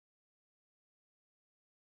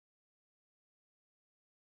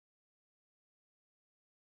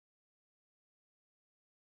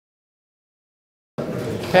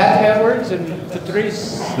Pat Edwards and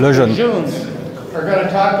Patrice Lejeune are going to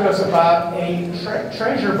talk to us about a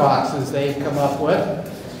treasure boxes they've come up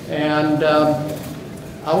with, and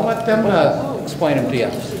I'll let them explain them to you.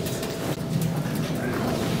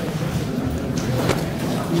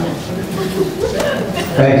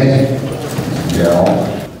 Thanks,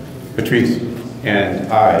 Daryl. Patrice and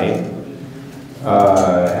I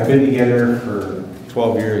have been together for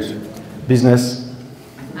 12 years. Business.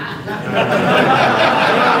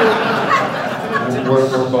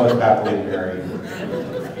 We're both happily married.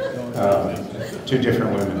 Two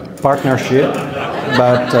different women. Partnership,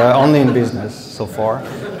 but only in business so far.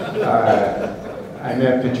 I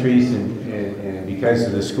met Patrice and because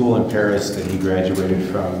of the school in Paris that he graduated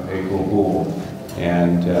from, École,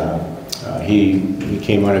 and he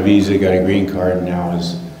came on a visa, got a green card, and now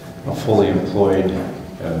is a fully employed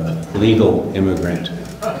legal immigrant.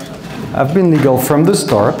 I've been legal from the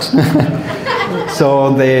start.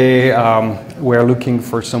 So they were looking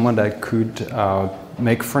for someone that could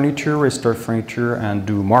make furniture, restore furniture, and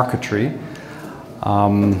do marquetry.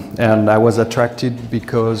 And I was attracted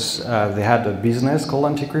because they had a business called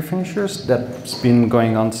Antique Refinishers that's been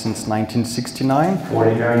going on since 1969.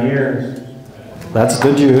 49 years. That's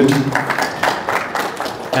the dude.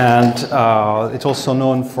 And it's also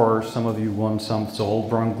known for, some of you want some, so Old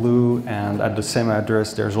Brown Glue, and at the same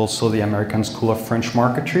address there's also the American School of French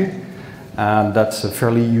Marquetry, and that's a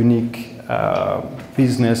fairly unique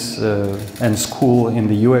business and school in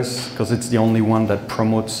the US, because it's the only one that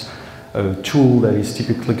promotes a tool that is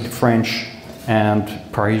typically French and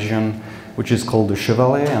Parisian, which is called the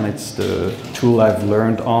Chevalet, and it's the tool I've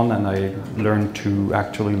learned on, and I learned to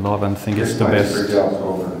actually love and think it's the best.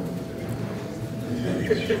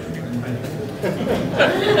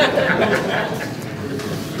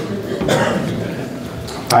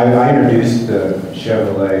 I introduced the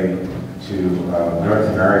Chevrolet to North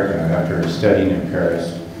America after studying in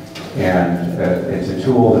Paris, and it's a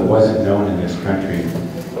tool that wasn't known in this country,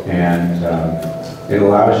 and it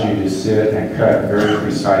allows you to sit and cut very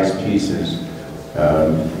precise pieces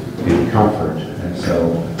in comfort, and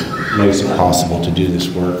so it makes it possible to do this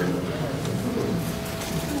work.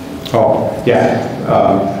 Oh, yeah.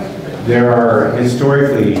 There are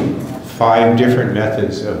historically 5 different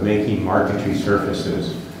methods of making marquetry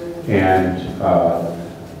surfaces, and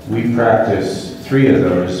we practice 3 of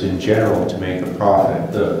those in general to make a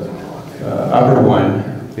profit. The upper one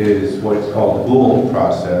is what's called the boule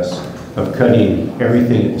process of cutting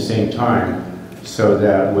everything at the same time, so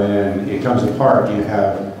that when it comes apart, you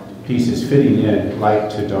have pieces fitting in light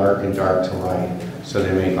to dark and dark to light, so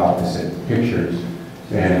they make opposite pictures.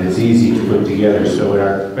 And it's easy to put together. So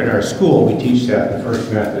at our school, we teach that, the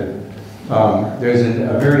first method. There's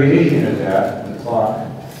a variation of that, the clock,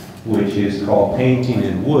 which is called painting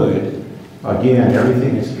in wood. Again,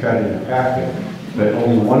 everything is cut in a packet, but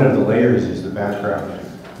only one of the layers is the background.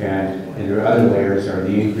 And the other layers are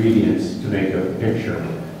the ingredients to make a picture.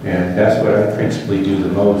 And that's what I principally do the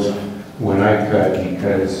most when I cut,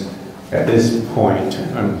 because at this point,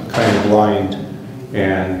 I'm kind of blind,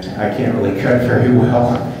 and I can't really cut very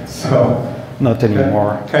well, so not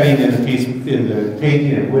anymore. Cutting in the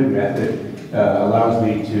painting and wood method allows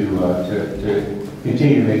me to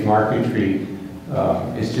continue to make marquetry.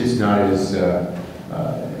 It's just not as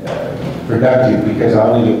productive because I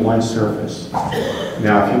only get one surface.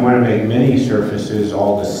 Now, if you want to make many surfaces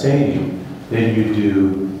all the same, then you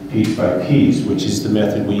do piece by piece, which is the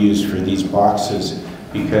method we use for these boxes,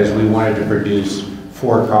 because we wanted to produce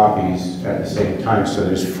 4 copies at the same time, so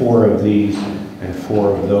there's 4 of these and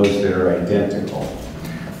 4 of those that are identical.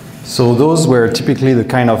 So those were typically the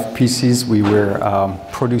kind of pieces we were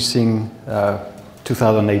producing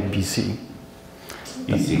 2008 BC.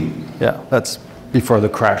 BC? Yeah, that's before the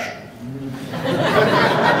crash.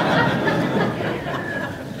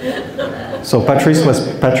 So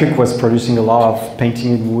Patrick was producing a lot of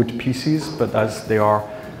painting in wood pieces, but as they are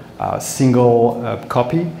single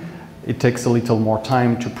copy, it takes a little more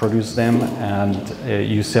time to produce them, and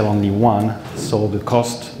you sell only one, so the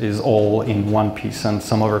cost is all in one piece, and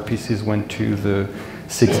some other pieces went to the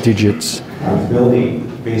 6 digits. I was building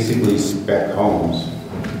basically spec homes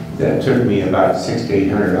that took me about $600 to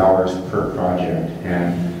 $800 per project,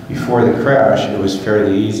 and before the crash, it was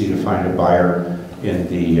fairly easy to find a buyer in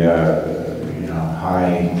the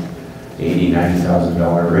high $80,000 to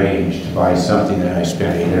 $90,000 range to buy something that I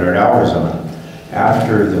spent 800 hours on.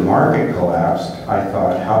 After the market collapsed, I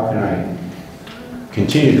thought, how can I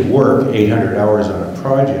continue to work 800 hours on a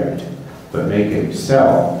project, but make it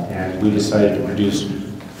sell? And we decided to produce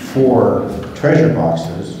 4 treasure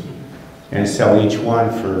boxes and sell each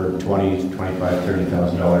one for $20,000, $25,000,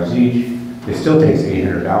 $30,000 each. It still takes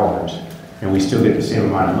 800 hours, and we still get the same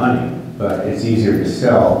amount of money, but it's easier to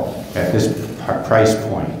sell at this price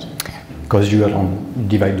point. Because you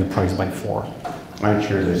divide the price by 4. I'm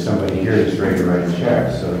sure there's somebody here that's ready to write a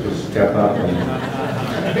check, so just step up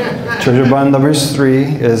and... Treasure bond number 3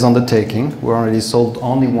 is on the taking. We already sold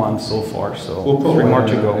only 1 so far, so we'll put 3 more one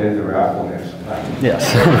to go. in the raffle next time.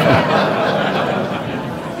 Yes.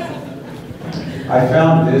 I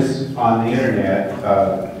found this on the internet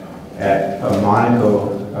at a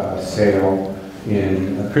Monaco sale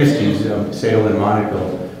in Christie's sale in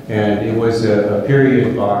Monaco, and it was a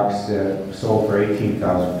period box that sold for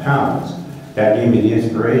 18,000 pounds. That gave me the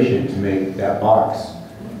inspiration to make that box,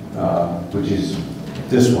 which is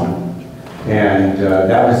this one. And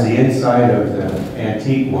that was the inside of the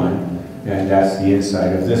antique one, and that's the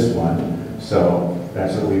inside of this one. So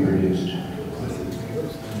that's what we produced.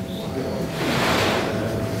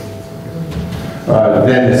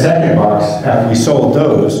 Then the second box, after we sold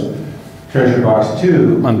those, Treasure Box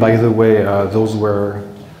 2. And by the way, those were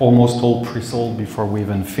almost all pre-sold before we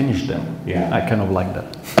even finished them. Yeah. I kind of like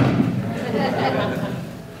that.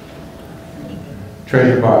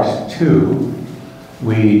 Treasure Box 2,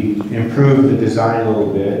 we improved the design a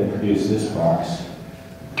little bit and produced this box.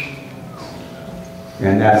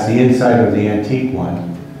 And that's the inside of the antique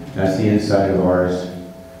one. That's the inside of ours.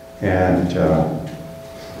 And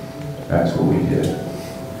that's what we did.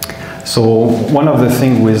 So one of the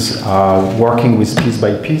things with working with piece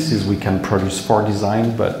by piece is we can produce 4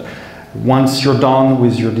 designs, but once you're done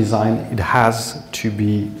with your design, it has to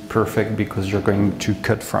be perfect because you're going to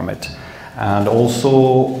cut from it. And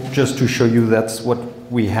also, just to show you, that's what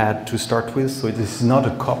we had to start with. So this is not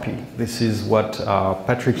a copy. This is what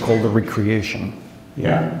Patrick called a recreation.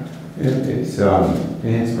 Yeah, it's an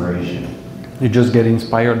inspiration. You just get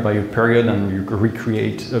inspired by a period and you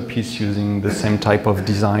recreate a piece using the same type of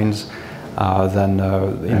designs than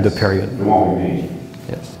in the period. The one we made.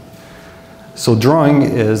 Yes. So drawing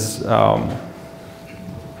is, all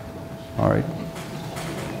right.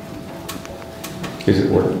 Is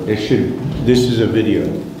it work? It should, this is a video.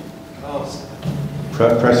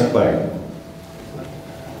 Press play.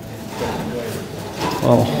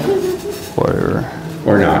 Well, whatever.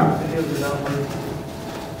 Or not.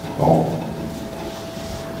 Oh.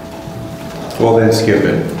 Well, then skip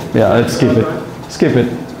it. Yeah, let's skip it. Skip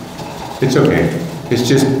it. It's okay. It's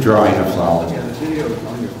just drawing a flower. Yeah, the video is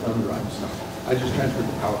on your thumb drive, so I just transferred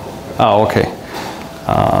the PowerPoint. Oh, okay.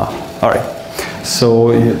 All right.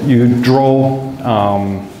 So you draw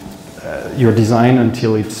your design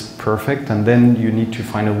until it's perfect, and then you need to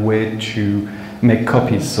find a way to make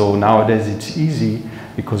copies. So nowadays it's easy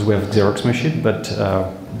because we have Xerox machine, but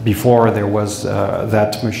before there was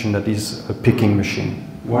that machine that is a picking machine.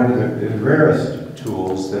 One of the rarest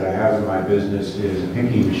tools that I have in my business is a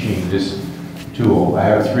picking machine, this tool. I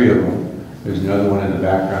have 3 of them. There's another one in the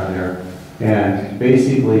background there. And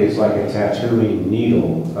basically it's like a tattooing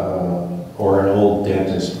needle or an old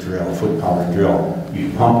dentist drill, foot power drill.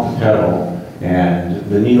 You pump the pedal and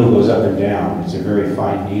the needle goes up and down. It's a very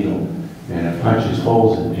fine needle and it punches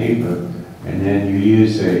holes in paper. And then you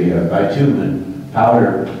use a bitumen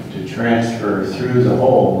powder to transfer through the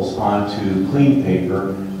holes onto clean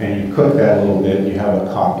paper, and you cook that a little bit and you have a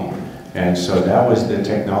copy. And so that was the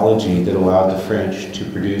technology that allowed the French to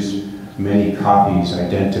produce many copies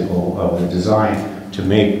identical of the design to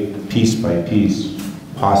make piece by piece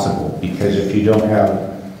possible. Because if you don't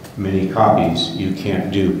have many copies, you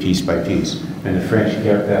can't do piece by piece. And the French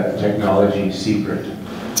kept that technology secret.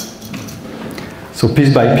 So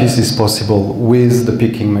piece by piece is possible with the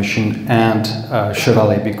picking machine and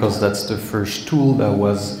Chevalet, because that's the first tool that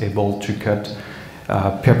was able to cut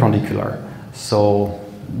perpendicular. So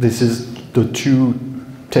this is the 2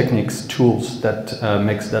 techniques, tools that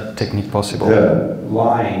makes that technique possible. The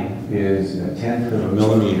line is 1/10 of a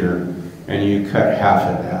millimeter, and you cut half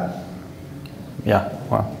of that. Yeah,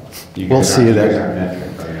 well, You we'll guys see aren't- that. You guys aren't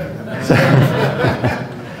metric, right?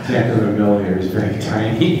 1/10 of a millimeter is very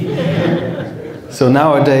tiny. So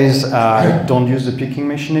nowadays, I don't use the picking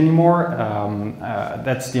machine anymore.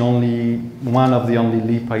 That's one of the only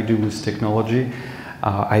leap I do with technology.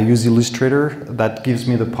 I use Illustrator. That gives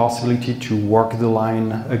me the possibility to work the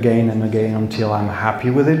line again and again until I'm happy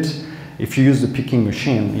with it. If you use the picking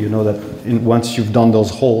machine, you know that once you've done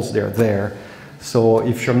those holes, they're there. So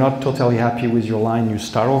if you're not totally happy with your line, you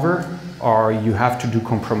start over, or you have to do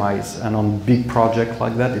compromise. And on big projects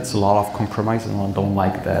like that, it's a lot of compromise, and I don't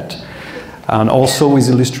like that. And also with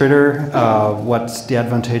Illustrator, what's the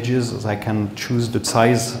advantages is I can choose the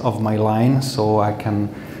size of my line, so I can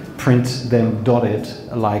print them dotted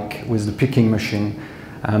like with the picking machine.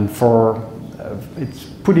 And for it's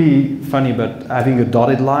pretty funny, but having a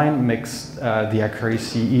dotted line makes the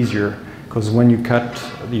accuracy easier. Because when you cut,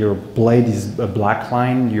 your blade is a black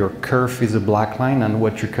line, your kerf is a black line, and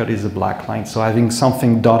what you cut is a black line. So having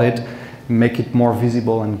something dotted make it more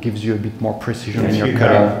visible and gives you a bit more precision in your cutting. If you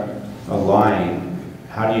have a line,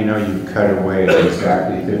 how do you know you've cut away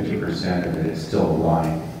exactly 50% of it? It's still a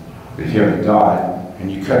line. But if you have a dot and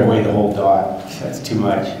you cut away the whole dot, that's too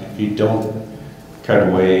much. If you don't cut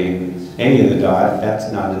away any of the dot, that's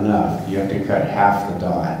not enough. You have to cut half the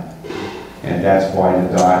dot. And that's why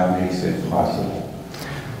the dot makes it possible.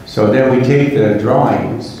 So then we take the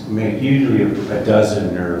drawings, make usually a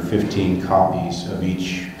dozen or 15 copies of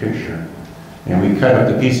each picture, and we cut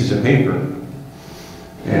up the pieces of paper,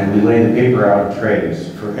 and we lay the paper out in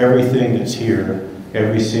trays. For everything that's here,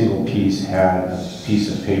 every single piece had a piece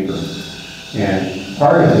of paper. And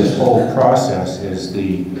part of this whole process is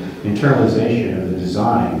the internalization of the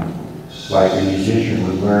design. Like a musician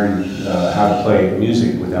would learn how to play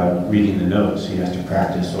music without reading the notes. He has to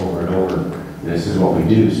practice over and over. This is what we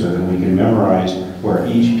do so that we can memorize where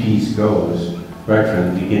each piece goes right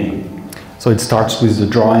from the beginning. So it starts with the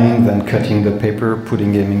drawing, then cutting the paper,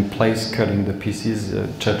 putting them in place, cutting the pieces,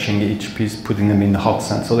 touching each piece, putting them in the hot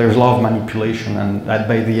sand. So there's a lot of manipulation, and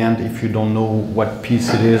by the end, if you don't know what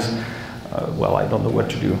piece it is, well, I don't know what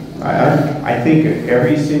to do. I think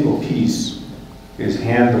every single piece is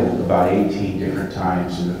handled about 18 different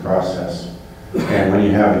times in the process. And when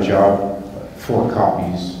you have a job, 4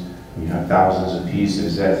 copies, you have thousands of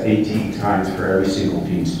pieces, that's 18 times for every single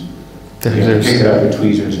piece. You have to pick it up with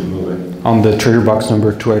tweezers and move it. On the treasure box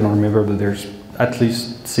number 2, I don't remember, but there's at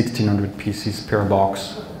least 1,600 pieces per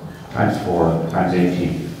box. Times 4, times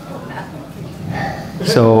 18.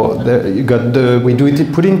 So you got we do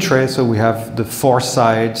it put in tray, so we have the 4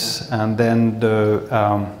 sides, and then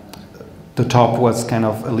the top was kind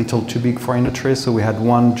of a little too big for in the tray, so we had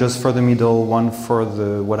one just for the middle, one for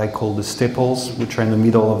the what I call the staples, which are in the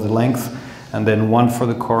middle of the length, and then one for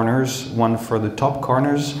the corners, one for the top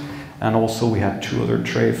corners, and also we had 2 other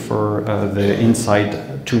trays for the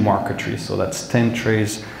inside 2 marquetry. So that's 10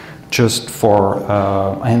 trays just for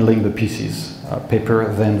handling the pieces,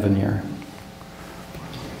 paper, then veneer.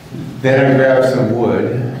 Then I grabbed some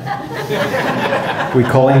wood. We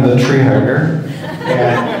call him the tree hugger.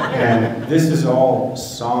 And this is all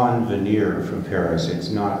sawn veneer from Paris. It's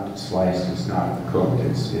not sliced, it's not cooked,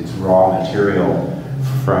 it's raw material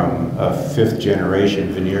from a 5th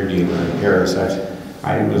generation veneer dealer in Paris.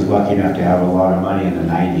 I was lucky enough to have a lot of money in the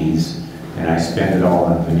 90s, and I spent it all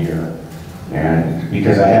on veneer. And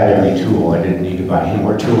because I had every tool, I didn't need to buy any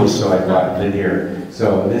more tools, so I bought veneer.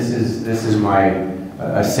 So this is my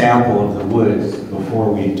a sample of the woods.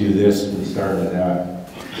 Before we do this, we started out.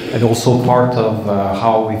 And also part of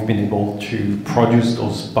how we've been able to produce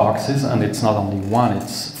those boxes, and it's not only 1,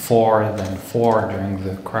 it's 4, then 4 during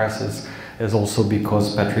the crisis, is also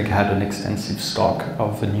because Patrick had an extensive stock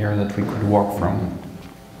of veneer that we could work from.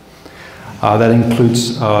 That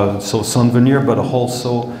includes so some veneer, but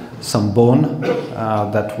also some bone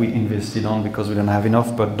that we invested on because we didn't have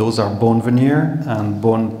enough, but those are bone veneer and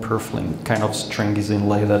bone purfling, kind of string is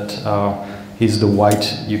inlay that is the white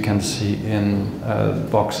you can see in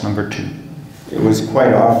box number 2. It was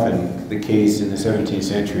quite often the case in the 17th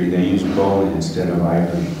century they used bone instead of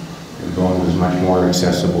ivory. And bone was much more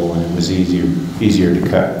accessible and it was easier to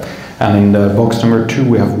cut. And in the box number 2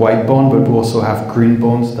 we have white bone, but we also have green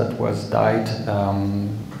bones that was dyed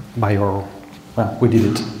by our, well, we did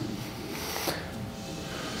it.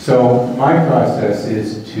 So my process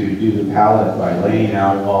is to do the palette by laying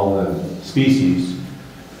out all the species,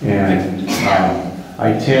 and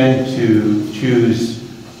I tend to choose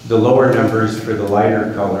the lower numbers for the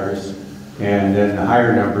lighter colors and then the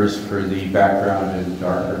higher numbers for the background and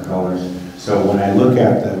darker colors. So when I look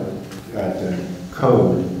at the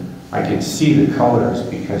code, I can see the colors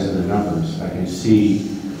because of the numbers. I can see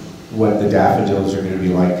what the daffodils are going to be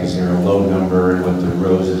like because they're a low number and what the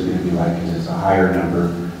rose is going to be like because it's a higher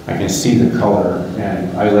number. I can see the color,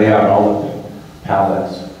 and I lay out all of the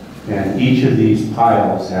palettes. And each of these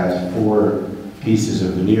piles has 4 pieces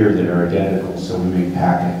of veneer that are identical, so we make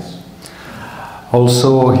packets.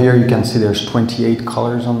 Also here you can see there's 28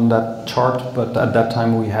 colors on that chart, but at that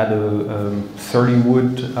time we had a 30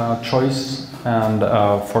 wood choice, and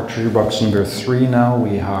for treasure box number 3 now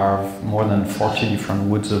we have more than 40 different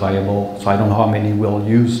woods available. So I don't know how many we'll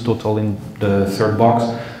use total in the 3rd box,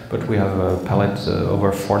 but we have a palette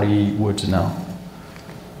over 40 woods now.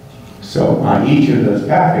 So on each of those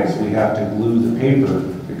packets, we have to glue the paper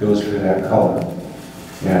that goes for that color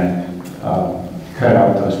and cut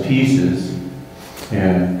out those pieces.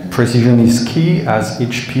 And precision is key, as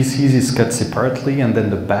each piece is cut separately, and then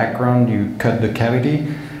the background, you cut the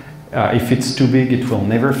cavity. If it's too big, it will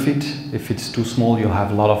never fit. If it's too small, you'll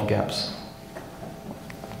have a lot of gaps.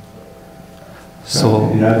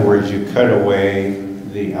 So in other words, you cut away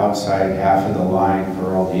the outside half of the line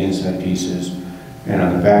for all the inside pieces, and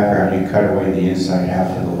on the background, you cut away the inside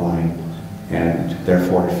half of the line, and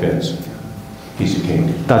therefore it fits. Piece of cake.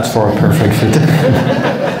 That's for a perfect fit.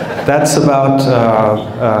 That's about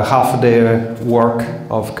half a day work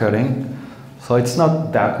of cutting. So it's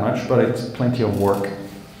not that much, but it's plenty of work.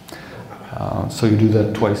 So you do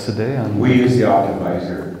that twice a day. And we use the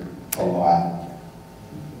optimizer a lot.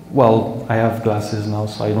 Well, I have glasses now,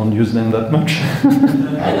 so I don't use them that much.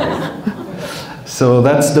 So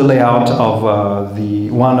that's the layout of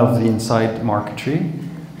one of the inside marquetry.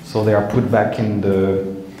 So they are put back in the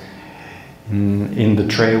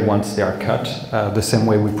tray once they are cut, the same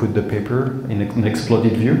way we put the paper in an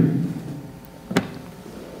exploded view.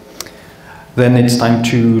 Then it's time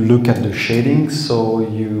to look at the shading. So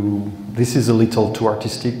this is a little too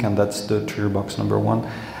artistic, and that's the trigger box number 1.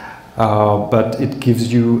 But it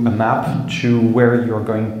gives you a map to where you're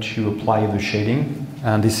going to apply the shading,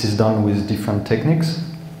 and this is done with different techniques.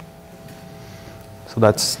 So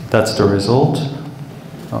that's the result.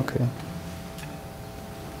 Okay.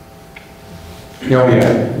 Oh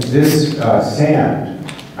yeah, this sand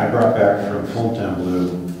I brought back from Fontainebleau,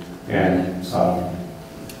 and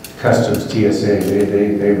Customs TSA,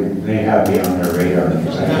 they have me on their radar.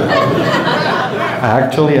 I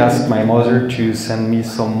actually asked my mother to send me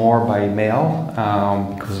some more by mail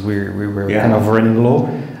because we were kind of running low,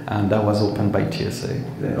 and that was opened by TSA.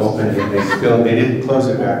 They opened it, they didn't close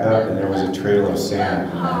it back up, and there was a trail of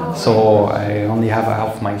sand. So I only have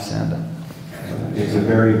half my sand. It's a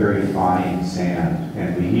very, very fine sand,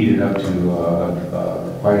 and we heat it up to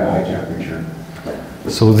quite a high temperature.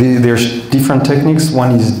 So there's different techniques.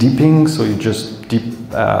 One is dipping, so you just dip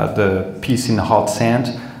the piece in hot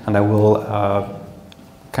sand, and that will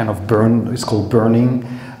kind of burn. It's called burning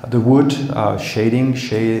the wood. Shading,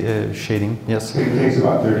 yes. It takes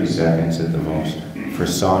about 30 seconds at the most for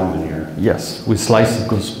sawn veneer. Yes, with slice it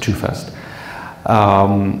goes too fast.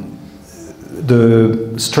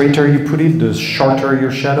 The straighter you put it, the shorter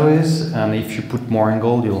your shadow is, and if you put more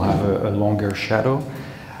angle, you'll have a longer shadow.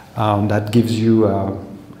 That gives you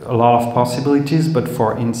a lot of possibilities, but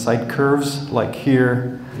for inside curves, like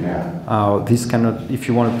here, this cannot, if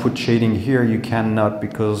you want to put shading here, you cannot,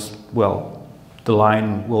 because, well, the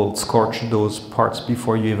line will scorch those parts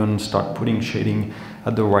before you even start putting shading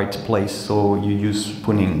at the right place, so you use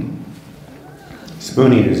spooning.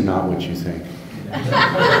 Spooning is not what you think.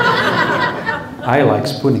 I like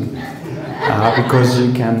spooning. Because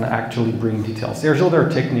you can actually bring details. There's other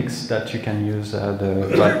techniques that you can use,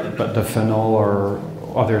 like the funnel or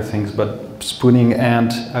other things, but spooning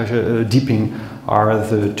and dipping are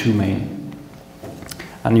the two main.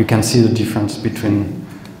 And you can see the difference between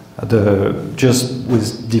just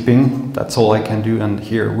with dipping, that's all I can do, and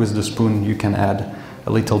here with the spoon you can add a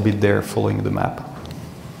little bit there following the map.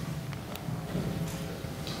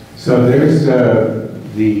 So there's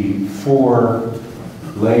the 4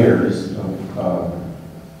 layers of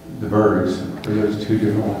the birds. Are those 2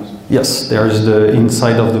 different ones? Yes, there's the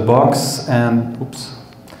inside of the box and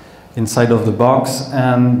inside of the box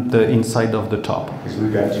and the inside of the top. Because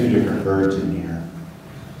we've got 2 different birds in here.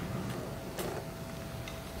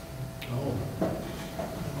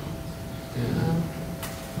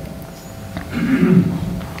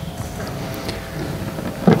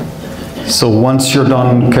 So once you're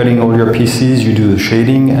done cutting all your pieces, you do the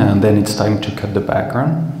shading, and then it's time to cut the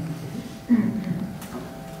background.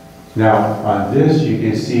 Now, on this, you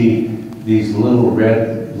can see these little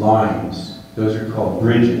red lines. Those are called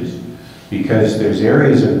bridges, because there's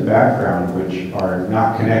areas of the background which are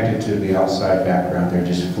not connected to the outside background. They're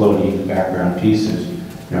just floating background pieces.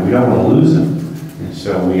 Now, we don't want to lose them. And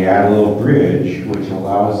so we add a little bridge, which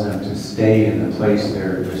allows them to stay in the place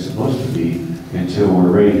they're supposed to be until we're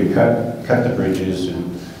ready to cut the bridges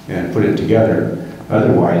and put it together.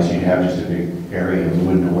 Otherwise, you'd have just a big area and you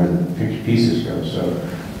wouldn't know where the pieces go.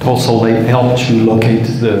 So also, they help to locate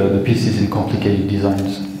the pieces in complicated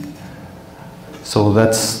designs. So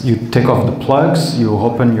that's, you take off the plugs, you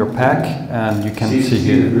open your pack, and you can see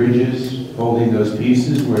here. The bridges holding those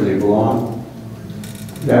pieces where they belong.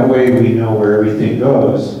 That way we know where everything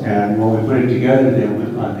goes, and when we put it together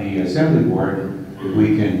then on the assembly board,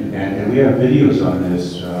 we can, and we have videos on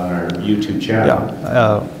this on our YouTube channel.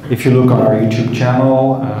 Yeah, if you look on our YouTube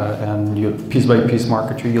channel and you piece by piece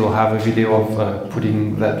marquetry, you'll have a video of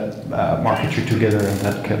putting that marquetry together, and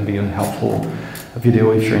that can be a helpful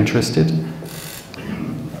video if you're interested.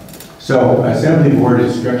 So assembly board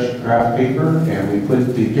is stretched graph paper, and we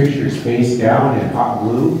put the pictures face down in hot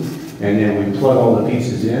glue, and then we plug all the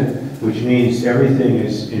pieces in, which means everything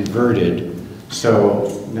is inverted.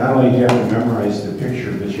 So not only do you have to memorize the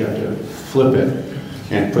picture, but you have to flip it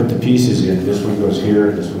and put the pieces in. This one goes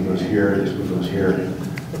here, this one goes here, this one goes here.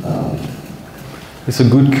 It's a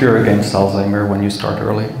good cure against Alzheimer when you start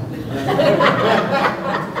early.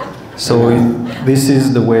 So this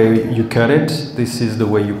is the way you cut it, this is the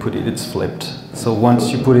way you put it, it's flipped. So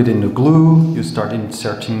once you put it in the glue, you start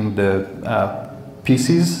inserting the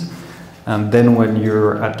pieces, and then when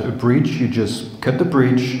you're at a bridge, you just cut the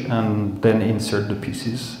bridge and then insert the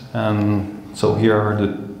pieces. And so here are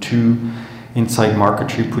the two inside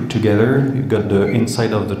marquetry put together. You've got the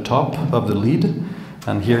inside of the top of the lid,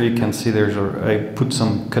 and here you can see I put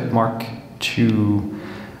some cut mark to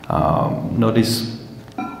notice,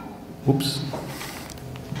 oops,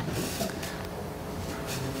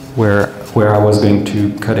 where I was going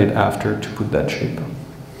to cut it after to put that shape.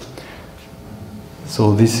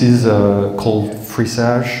 So this is called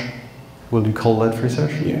frissage. Will you call that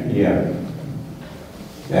frissage? Yeah.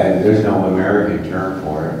 There's no American term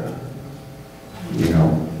for it. You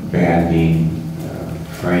know, banding,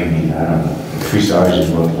 framing, I don't know. Frissage is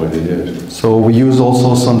what it is. So we use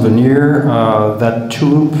also some veneer. That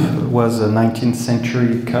tulip was a 19th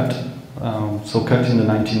century cut. So cut in the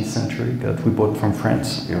 19th century that we bought from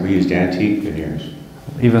France. And we used antique veneers.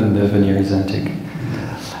 Even the veneer is antique.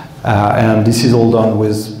 And this is all done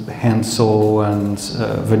with hand saw and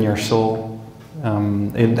veneer saw.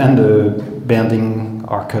 And the banding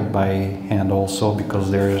are cut by hand also,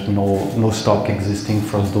 because there is no stock existing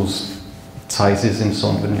for those sizes in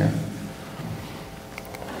sawn veneer.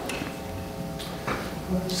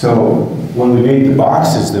 So when we made the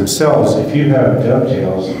boxes themselves, if you have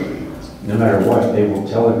dovetails, no matter what, they will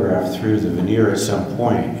telegraph through the veneer at some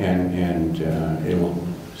point, and it will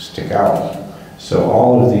stick out. So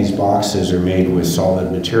all of these boxes are made with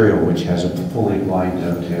solid material, which has a fully blind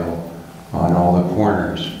dovetail on all the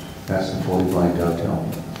corners. That's the fully blind dovetail.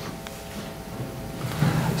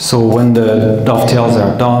 So when the dovetails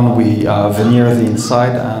are done, we veneer the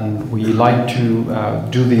inside, and we like to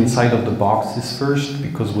do the inside of the boxes first,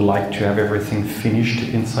 because we like to have everything finished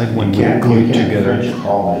inside when we glue it together. You can't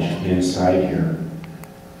polish inside here.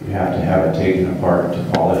 You have to have it taken apart to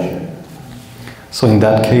polish it. So in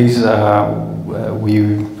that case,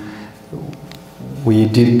 we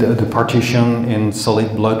did the partition in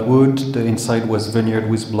solid bloodwood. The inside was veneered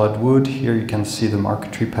with bloodwood. Here you can see the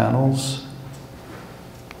marquetry panels.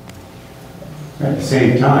 At the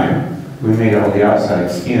same time, we made all the outside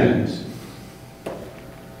skins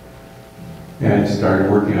and started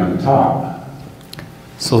working on the top.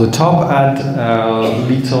 So the top had a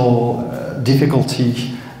little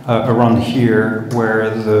difficulty around here, where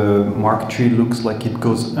the marquetry looks like it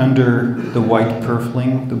goes under the white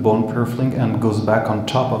purfling, the bone purfling, and goes back on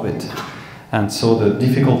top of it. And so the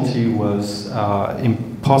difficulty was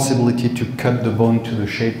impossibility to cut the bone to the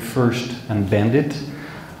shape first and bend it.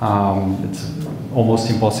 It's almost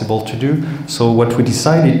impossible to do. So what we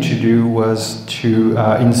decided to do was to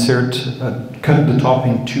cut the top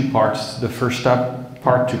in two parts. The first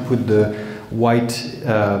part to put the white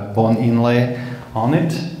bone inlay on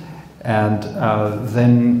it, and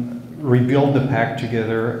then rebuild the pack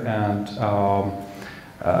together and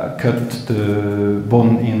cut the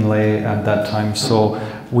bone inlay at that time. So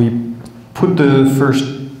we put the first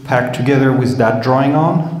pack together with that drawing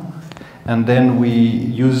on, and then we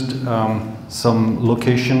used some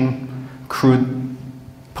location crude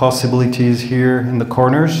possibilities here in the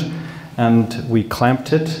corners, and we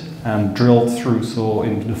clamped it and drilled through, so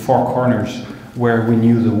in the four corners where we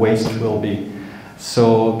knew the waist will be.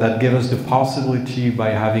 So that gave us the possibility, by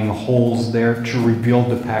having holes there, to rebuild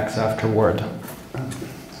the packs afterward.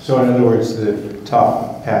 So in other words, the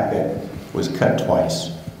top packet was cut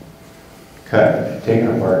twice. Cut,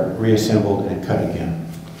 taken apart, reassembled, and cut again.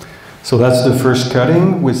 So that's the first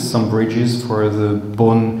cutting, with some bridges for the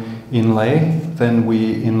bone inlay. Then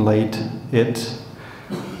we inlaid it,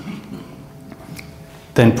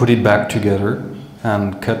 then put it back together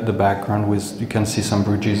and cut the background with, you can see some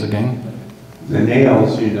bridges again. The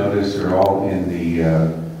nails, you notice, are all in the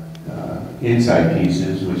inside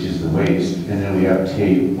pieces, which is the waist, and then we have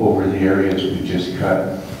tape over the areas we just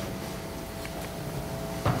cut.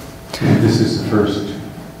 And this is the first.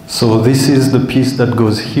 So this is the piece that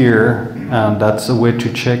goes here, and that's a way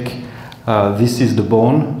to check. This is the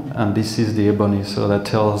bone, and this is the ebony. So that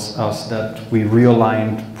tells us that we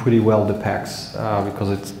realigned pretty well the packs, because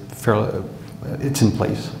it's in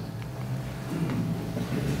place.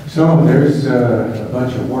 So there's a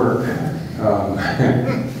bunch of work.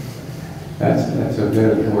 That's a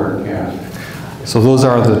bit of work, yeah. So those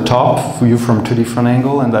are the top view from two different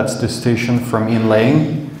angles, and that's the station from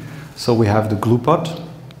inlaying. So we have the glue pot.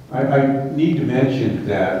 I need to mention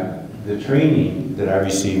that the training that I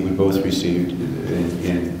received, we both received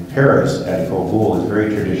in Paris at Ecole Boulle is very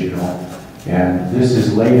traditional. And this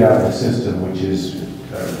is laid out a system which is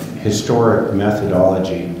historic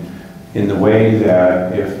methodology in the way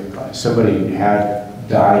that if somebody had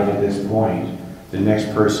died at this point, the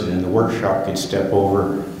next person in the workshop could step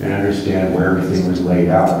over and understand where everything was laid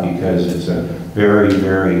out, because it's a very,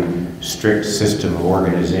 very strict system of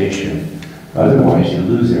organization. Otherwise, you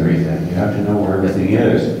lose everything. You have to know where everything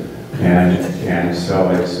is. And so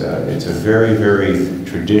it's a very, very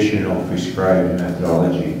traditional prescribed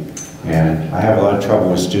methodology. And I have a lot of trouble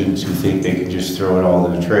with students who think they can just throw it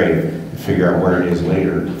all in the tray and figure out where it is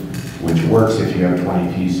later, which works if you have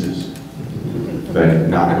 20 pieces, but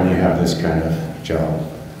not when you have this kind of job.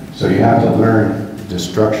 So you have to learn the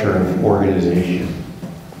structure of organization.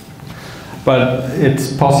 But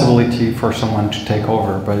it's possibility for someone to take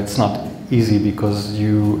over, but it's not easy because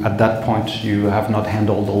you, at that point, you have not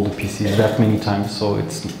handled all the pieces that many times. So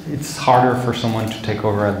it's harder for someone to take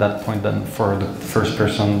over at that point than for the first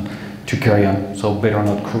person to carry on. So better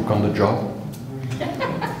not crook on the job.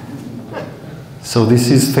 So this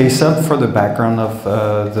is face up for the background of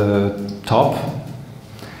the top.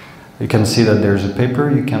 You can see that there's a paper.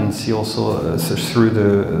 You can see also through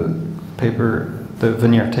the paper, the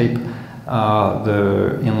veneer tape,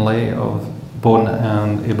 the inlay of bone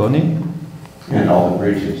and ebony. And all the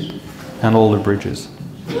bridges. And all the bridges.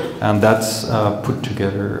 And that's put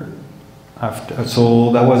together after.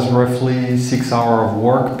 So that was roughly 6 hours of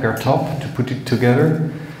work per top to put it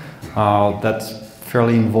together. That's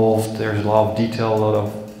fairly involved. There's a lot of detail, a lot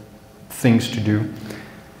of things to do.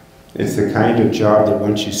 It's the kind of job that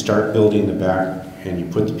once you start building the back and you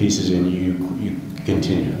put the pieces in, you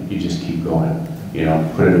continue. You just keep going. You know,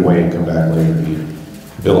 put it away and come back later and you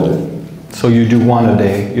build it. So you do one a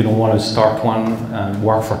day. You don't want to start one and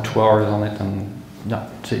work for 2 hours on it. And yeah,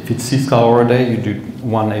 so if it's 6 hours a day, you do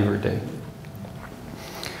one every day.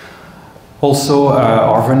 Also,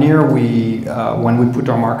 our veneer, when we put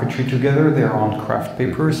our marquetry together, they're on craft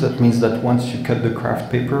papers. That means that once you cut the craft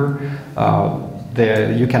paper,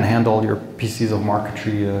 you can handle your pieces of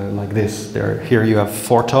marquetry like this. Here you have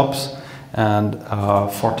 4 tops and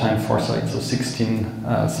 4 times 4 sides, so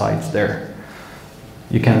 16 sides there.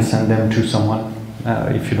 You can send them to someone.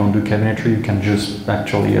 If you don't do cabinetry, you can just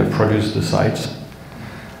actually produce the sides.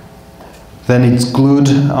 Then it's glued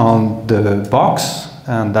on the box,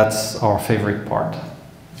 and that's our favorite part.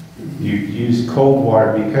 You use cold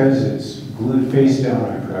water because it's glued face down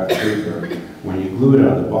on craft paper. When you glue it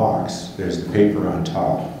on the box, there's the paper on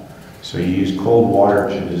top. So you use cold water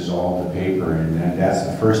to dissolve the paper, and that's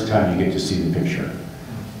the first time you get to see the picture.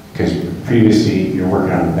 Because previously you're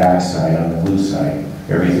working on the back side, on the glue side,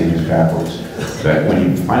 everything is backwards. But when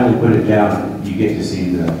you finally put it down, you get to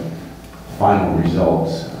see the final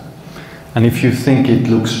results. And if you think it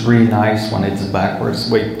looks really nice when it's backwards,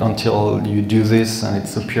 wait until you do this and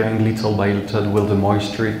it's appearing little by little with the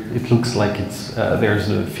moisture. It looks like there's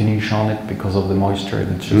a finish on it because of the moisture.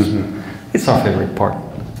 It's just, it's our favorite part.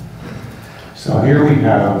 So here we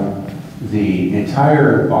have the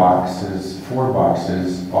entire boxes, 4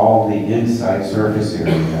 boxes, all the inside surface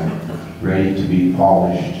area ready to be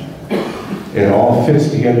polished. It all fits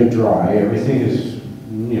together dry. Everything is,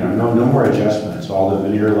 no more adjustments. All the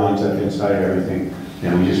veneer lines up inside, everything,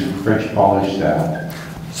 and we just French polish that.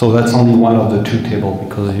 So that's only one of the 2 tables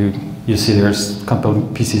because you see there's a couple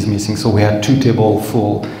of pieces missing. So we had 2 tables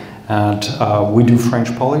full, and we do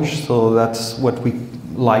French polish. So that's what we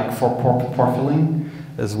like for pore filling,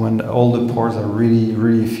 is when all the pores are really,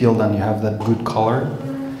 really filled and you have that good color.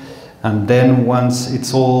 And then once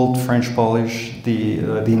it's all French polish, the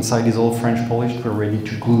inside is all French polished, we're ready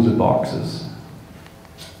to glue the boxes.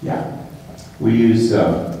 Yeah, we use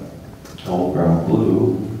old brown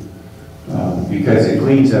glue because it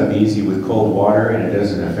cleans up easy with cold water and it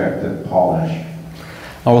doesn't affect the polish.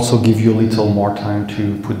 I'll also give you a little more time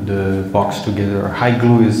to put the box together. High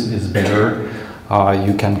glue is better.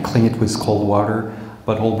 You can clean it with cold water,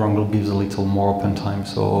 but old brown glue gives a little more open time.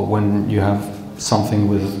 So when you have something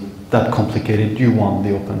with that complicated, you want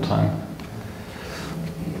the open time.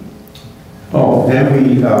 Oh, then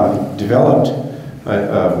we developed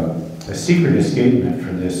a secret escapement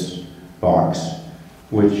for this box,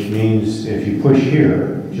 which means if you push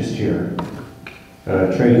here, just here,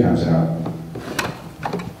 a tray comes out.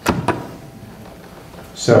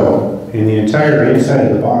 So in the entire inside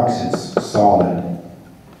of the box, it's solid,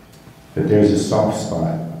 but there's a soft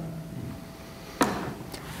spot.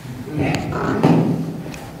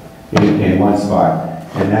 one spot.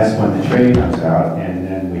 And that's when the tray comes out, and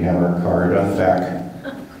then we have our card on the back.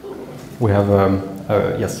 We have,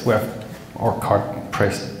 yes, we have our card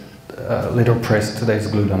pressed, later pressed, today is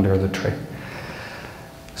glued under the tray.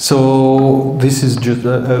 So this is just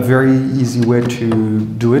a very easy way to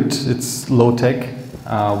do it. It's low tech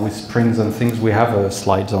with springs and things. We have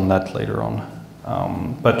slides on that later on.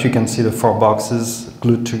 But you can see the 4 boxes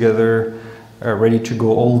glued together, ready to go.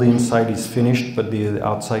 All the inside is finished, but the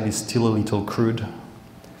outside is still a little crude.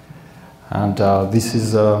 And this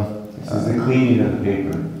is the cleaning of the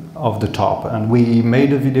paper. Of the top. And we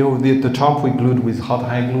made a video, the top we glued with hot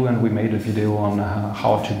high glue, and we made a video on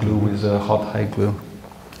how to glue with hot high glue.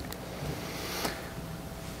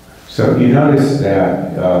 So you notice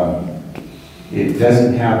that it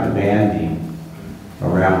doesn't have the banding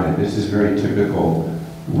around it. This is very typical.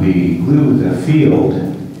 We glue the field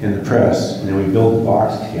in the press, and then we build the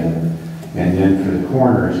box together. And then for the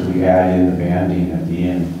corners, we add in the banding at the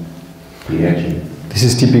end. The edging. This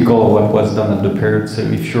is typical of what was done at the period. So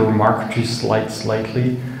if your marquetry slides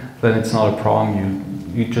slightly, then it's not a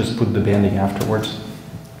problem. You just put the banding afterwards.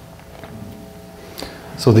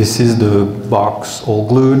 So this is the box all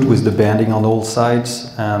glued with the banding on all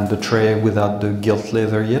sides, and the tray without the gilt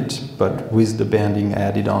leather yet, but with the banding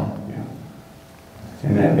added on. Yeah.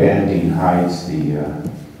 And that banding hides the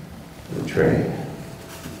tray.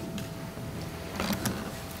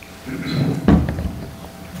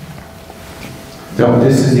 So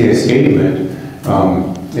this is the escapement.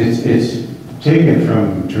 It's taken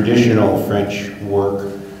from traditional French work.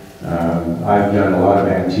 I've done a lot of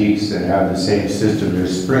antiques that have the same system.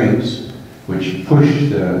 There's springs which push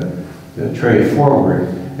the tray forward,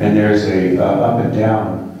 and there's a up and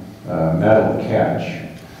down metal catch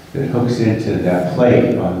that hooks into that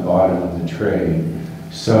plate on the bottom of the tray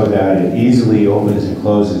so that it easily opens and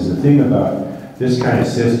closes. The thing about this kind of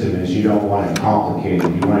system is you don't want it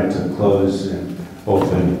complicated. You want it to close and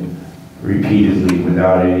open repeatedly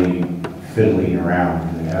without any fiddling around.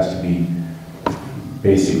 It has to be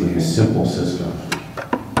basically a simple system.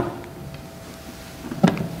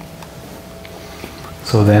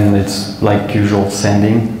 So then it's like usual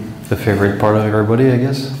sanding, the favorite part of everybody, I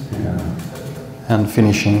guess. Yeah. And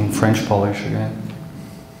finishing French polish again.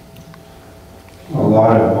 A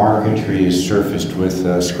lot of marquetry is surfaced with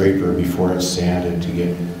a scraper before it's sanded to get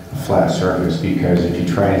a flat surface, because if you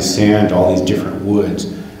try and sand all these different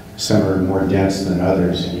woods, some are more dense than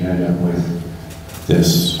others, and you end up with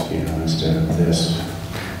this, instead of this.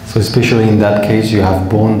 So especially in that case, you have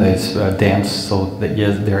bone that is dense, so that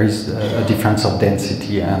yes, there is a difference of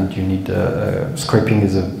density, and you need scraping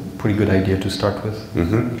is a pretty good idea to start with.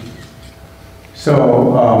 Mm-hmm.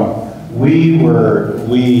 So we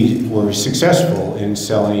were successful in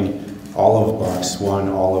selling Olive Box 1,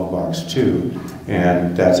 Olive Box 2,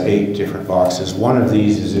 and that's 8 different boxes. One of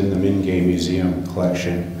these is in the Mingay Museum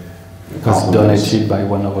collection. It was donated by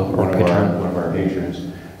one of our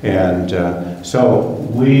patrons. And so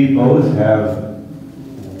we both have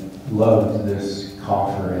loved this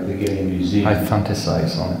coffer at the Getty Museum. I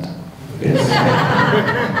fantasize on it. It's,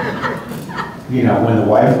 when the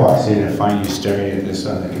wife walks in and finds you staring at this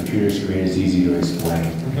on the computer screen, it's easy to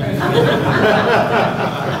explain.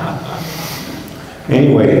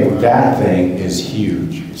 Anyway, that thing is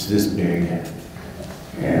huge. It's this big,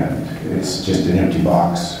 and it's just an empty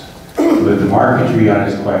box. But the marquetry on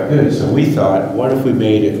it is quite good, so we thought, what if we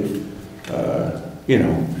made it,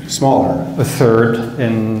 smaller? A third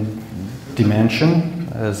in dimension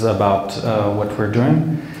is about what we're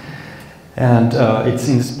doing. And it's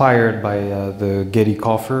inspired by the Getty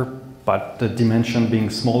coffer, but the dimension being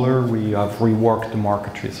smaller, we have reworked the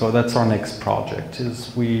marquetry. So that's our next project,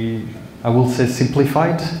 I will say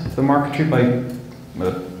simplified the marquetry by,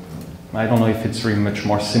 I don't know if it's really much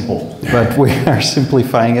more simple, but we are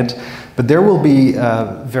simplifying it. But there will be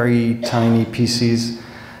very tiny pieces,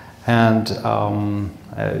 and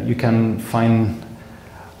you can find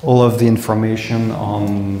all of the information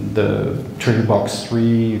on the Treasure Box 3.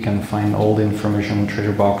 You can find all the information on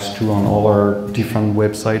Treasure Box 2 on all our different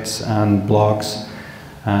websites and blogs.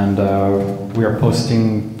 And we are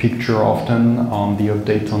posting pictures often on the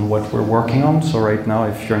update on what we're working on. So right now,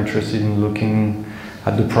 if you're interested in looking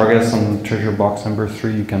at the progress on Treasure Box number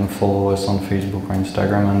 3, you can follow us on Facebook or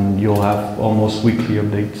Instagram, and you'll have almost weekly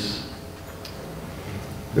updates.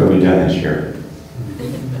 They'll be done this year.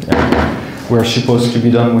 Yeah. We're supposed to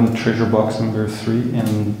be done with Treasure Box number 3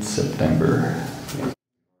 in September.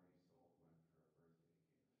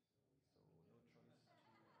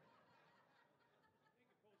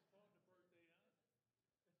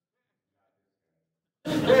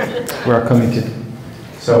 We are committed.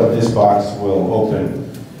 So this box will open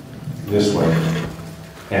this way.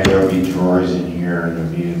 And there'll be drawers in here, and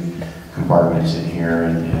there'll be compartments in here,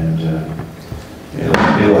 and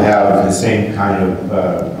it'll have the same kind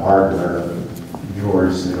of hardware,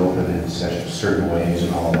 drawers that open in such certain ways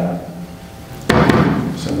and all that.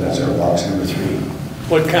 So that's our box number 3.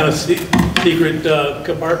 What kind of secret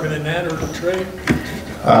compartment in that, or tray?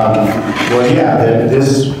 Well, yeah,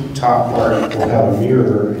 this top part will have a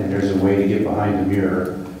mirror, and there's a way to get behind the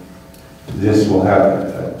mirror. This will have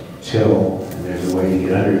a till, and there's a way to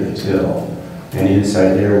get under the till. And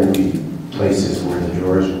inside there will be places where the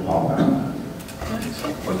drawers will pop out.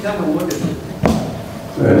 What kind of wood is it?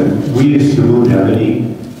 We use Lejeune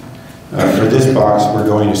ebony. For this box, we're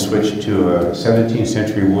going to switch to a 17th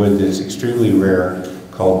century wood that's extremely rare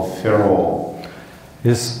called ferrol.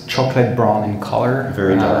 It's chocolate brown in color.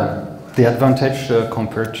 Very dark. The advantage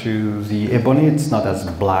compared to the ebony, it's not as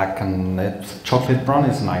black, and chocolate brown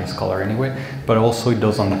is a nice color anyway, but also it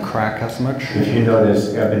doesn't crack as much. If you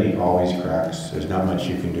notice, ebony always cracks. There's not much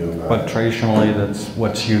you can do about it. But traditionally that's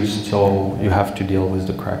what's used, so you have to deal with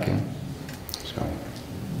the cracking. So,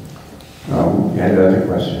 and other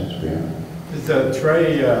questions? Yeah. Is the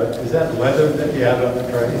tray, is that leather that you have on the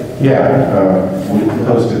tray? Yeah, we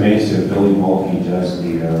close to Mesa, Billy Mulkey does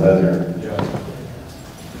the leather. Yeah.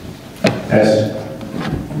 That's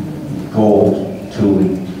gold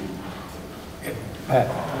tooling.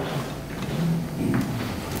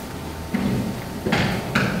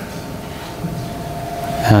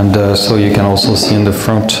 And so you can also see in the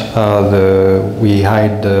front, we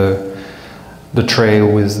hide the tray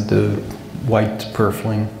with the white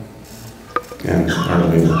purfling. And our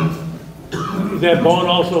label. Is that bone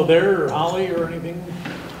also there, or holly, or anything?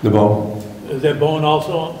 The bone? Is that bone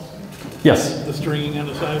also, Yes. the stringing on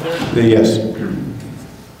the side there? Yes.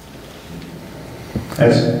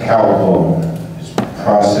 That's cow bone. It's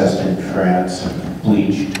processed in France, and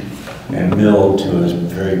bleached, and milled to a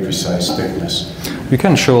very precise thickness. You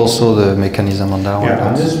can show also the mechanism on that one. Yeah,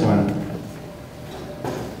 on this one,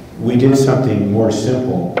 we did something more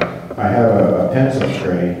simple. I have a pencil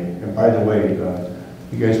tray. And by the way,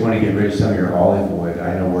 you guys want to get rid of some of your olive wood,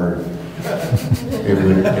 I know where it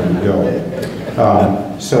would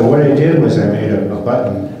go. So what I did was I made a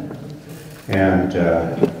button and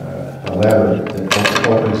a lever that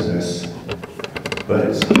opens this, but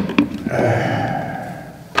it's,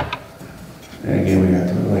 and again, we got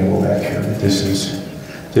the label back here, but this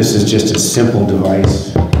is just a simple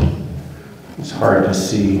device. It's hard to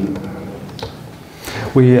see.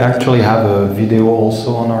 We actually have a video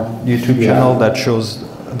also on our YouTube channel that shows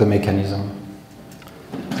the mechanism.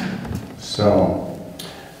 So,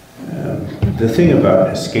 the thing about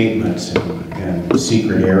escapements and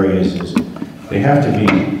secret areas is they have to be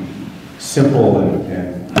simple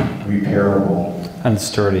and repairable. And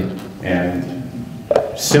sturdy. And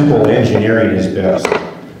simple engineering is best.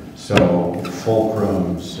 So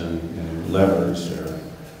fulcrums and levers are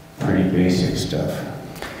pretty basic stuff.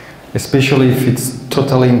 Especially if it's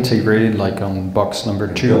totally integrated, like on box number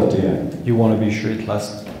 2. Built in. You want to be sure it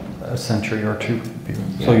lasts a century or 2.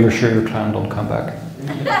 So you're sure your client don't come back.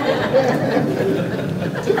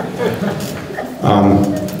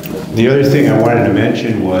 The other thing I wanted to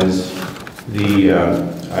mention was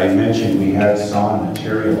I mentioned we had sawn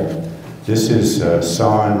material. This is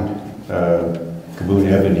sawn Lejeune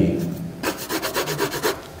ebony.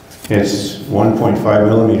 It's 1.5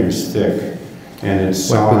 millimeters thick, and it's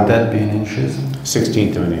sawn. What would that be in inches?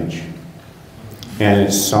 1/16 of an inch. And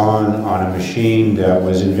it's sawn on a machine that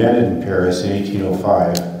was invented in Paris in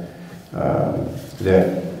 1805.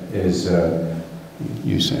 That is,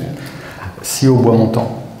 you say it. Scie au bois montant.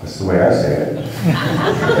 That's the way I say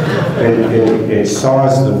it. It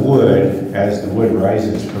saws the wood as the wood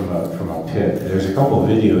rises from a pit. There's a couple of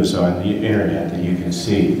videos on the internet that you can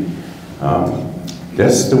see.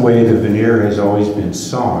 That's the way the veneer has always been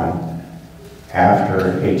sawn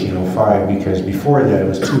after 1805, because before that it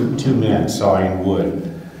was two men sawing wood.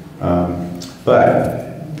 But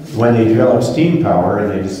when they developed steam power and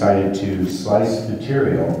they decided to slice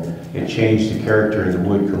material, it changed the character of the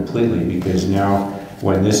wood completely, because now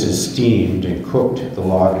when this is steamed and cooked, the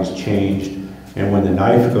log is changed, and when the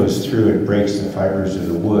knife goes through, it breaks the fibers of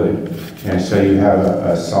the wood, and so you have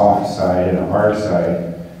a soft side and a hard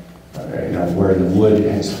side, where the wood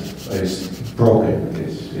is broken,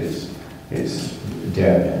 it's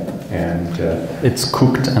dead, and it's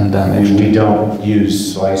cooked and damaged. We don't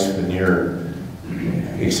use slice veneer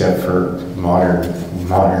except for modern,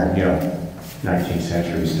 19th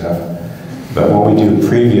century stuff. But when we do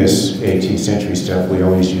previous 18th century stuff, we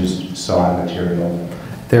always use sawn material.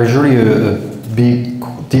 There's really a big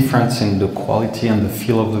difference in the quality and the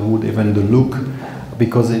feel of the wood, even the look,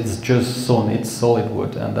 because it's just sawn, it's solid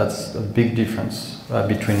wood, and that's a big difference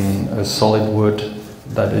between a solid wood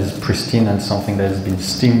that is pristine and something that has been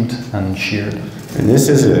steamed and sheared. And this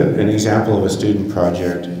is an example of a student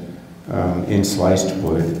project in sliced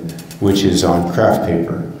wood, which is on craft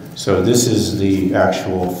paper. So this is the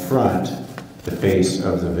actual front, the face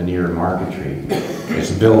of the veneer marquetry. It's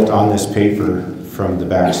built on this paper from the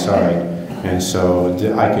back side. And so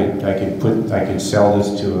I could sell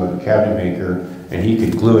this to a cabinet maker, and he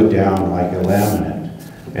could glue it down like a laminate,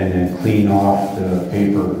 and then clean off the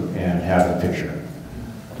paper and have a picture.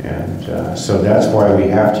 And so that's why we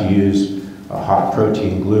have to use a hot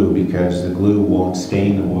protein glue, because the glue won't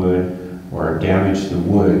stain the wood or damage the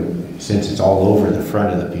wood, since it's all over the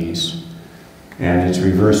front of the piece. And it's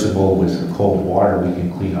reversible with cold water. We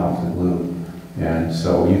can clean off the glue. And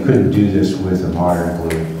so you couldn't do this with a modern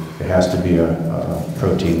glue. It has to be a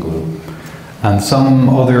protein glue. And some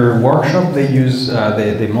other workshop, they use,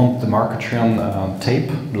 they mount the marquetry on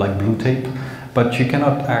tape, like blue tape, but you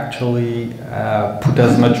cannot actually put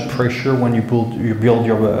as much pressure when you build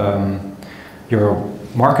your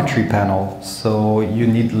marquetry panel. So you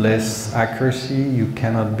need less accuracy, you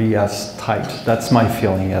cannot be as tight. That's my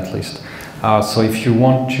feeling, at least. So if you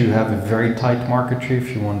want to have a very tight marquetry,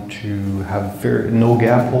 if you want to have no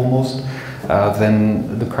gap almost,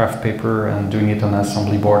 then the craft paper and doing it on an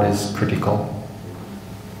assembly board is critical.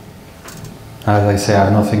 As I say, I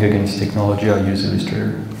have nothing against technology, I use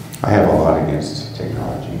Illustrator. I have a lot against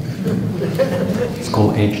technology. It's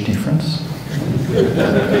called age difference.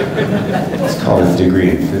 It's called a degree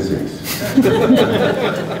in physics.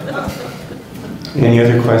 Any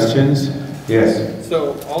other questions? Yes.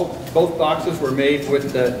 So both boxes were made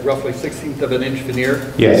with that roughly 1/16 of an inch veneer?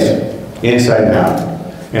 Yes, inside and out.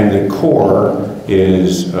 And the core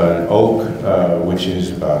is oak, which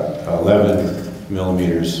is about 11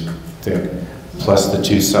 millimeters thick, plus the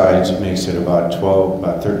two sides makes it about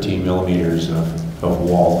 13 millimeters of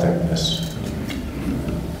wall thickness.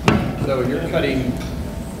 So you're cutting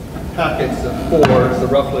packets of 4, so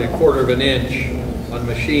roughly 1/4 of an inch on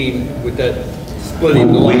machine with that splitting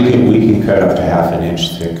the line. We can cut up to 1/2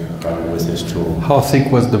 inch thick with this tool. How thick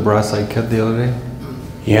was the brass I cut the other day?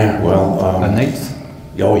 Yeah, well... An eighth?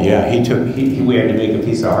 Oh yeah, we had to make a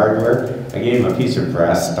piece of hardware. I gave him a piece of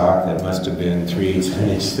brass stock that must have been 3/8 of an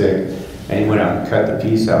inch thick, and he went out and cut the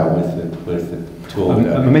piece out with the tool.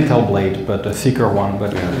 A metal blade, but a thicker one,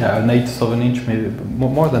 but yeah, an eighth of an inch, maybe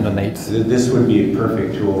more than an eighth. This would be a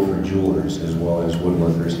perfect tool for jewelers as well as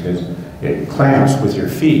woodworkers, because it clamps with your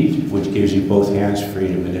feet, which gives you both hands free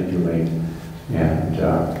to manipulate. And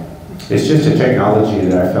it's just a technology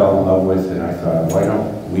that I fell in love with, and I thought, why don't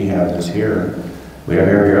we have this here? We have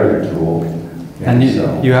every other tool. And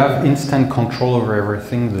you have instant control over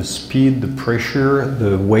everything, the speed, the pressure,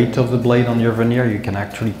 the weight of the blade on your veneer. You can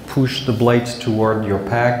actually push the blades toward your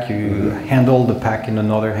pack. You handle the pack in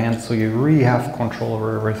another hand, so you really have control over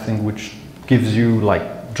everything, which gives you like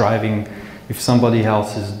driving. If somebody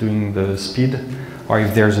else is doing the speed, or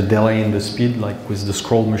if there's a delay in the speed, like with the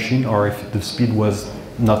scroll machine, or if the speed was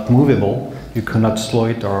not movable, you cannot slow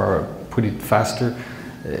it or put it faster.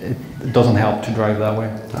 It doesn't help to drive that way.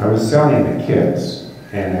 I was selling the kits,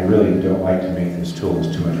 and I really don't like to make this tool,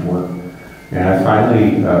 it's too much work. And I finally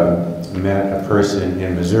met a person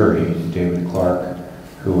in Missouri, David Clark,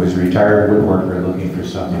 who was a retired woodworker looking for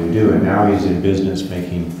something to do, and now he's in business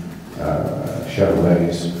making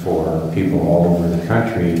Chevrolets for people all over the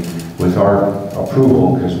country with our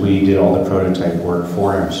approval, because we did all the prototype work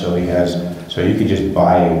for him. So you could just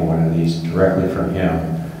buy one of these directly from him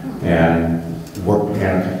and work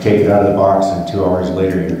and take it out of the box, and 2 hours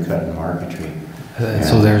later you're cutting marquetry.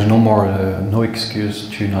 So there's no excuse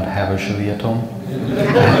to not have a Chevy at home.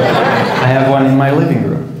 I have one in my living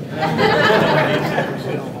room.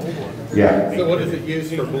 Yeah. So what does it use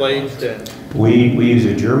for blades then? We use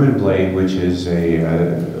a German blade, which is a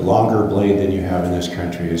longer blade than you have in this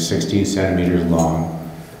country. It's 16 centimeters long.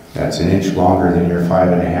 That's an inch longer than your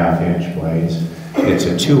 5.5 inch blades. It's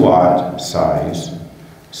a 2/0 size.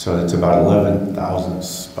 So it's about 11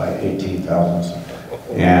 thousandths by 18 thousandths.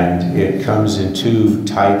 And it comes in 2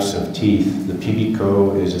 types of teeth. The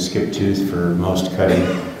Pibico is a skip tooth for most cutting,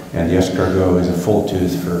 and the escargot is a full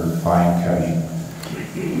tooth for fine cutting.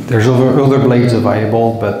 There's other blades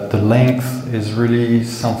available, but the length is really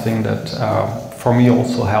something that for me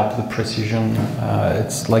also helps the precision.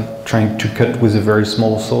 It's like trying to cut with a very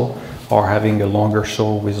small saw or having a longer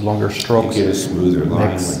saw with longer strokes. You get a smoother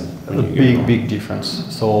line. A big difference.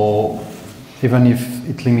 So even if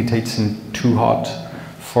it limitates in too hot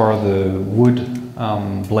for the wood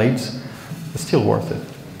blades, it's still worth it.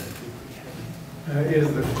 Is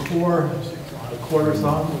the core a quarter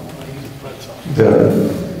saw?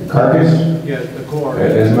 The carcass, Yeah, the core.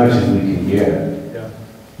 as much as we can get. Yeah.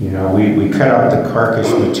 You know, we cut out the carcass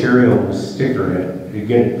material and sticker it to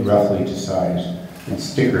get it roughly to size and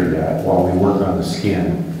sticker that while we work on the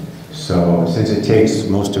skin. So since it takes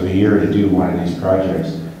most of a year to do one of these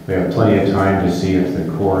projects, we have plenty of time to see if the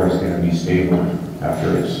core is going to be stable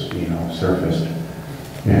after it's, you know, surfaced.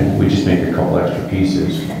 And we just make a couple extra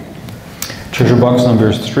pieces. Treasure box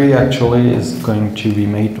number 3 actually is going to be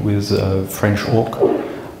made with French oak.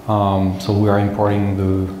 So we are importing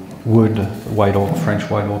the wood, white oak, French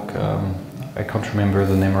white oak. I can't remember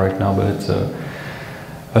the name right now, but it's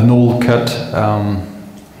an old cut,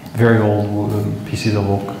 very old pieces of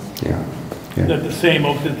oak. Yeah. Is that the same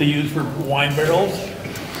oak that they use for wine barrels?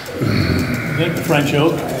 Is that the French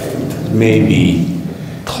oak? Maybe.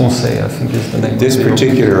 Tronchet, I think is the name. This of the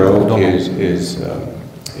particular oak. oak is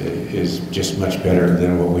just much better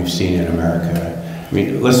than what we've seen in America. I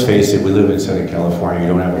mean, let's face it, we live in Southern California, you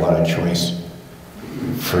don't have a lot of choice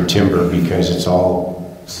for timber because it's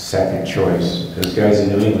all second choice. Those guys in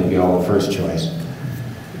New England get all the first choice.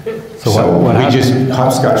 So what we happened- just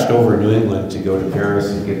hopscotched over New England to go to Paris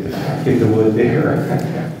and get the wood there.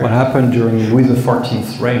 What happened during Louis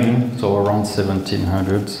XIV's reign, so around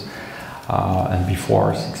 1700s and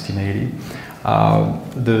before 1680,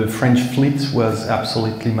 the French fleet was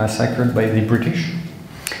absolutely massacred by the British.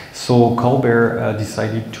 So Colbert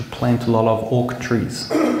decided to plant a lot of oak trees.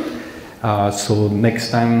 So next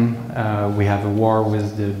time we have a war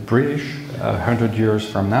with the British, 100 years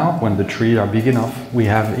from now, when the trees are big enough, we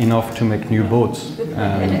have enough to make new boats,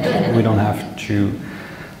 and we don't have to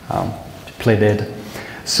play dead.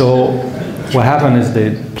 So what happened is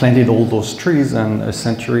they planted all those trees, and a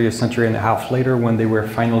century and a half later, when they were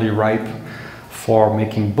finally ripe for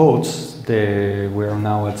making boats, they were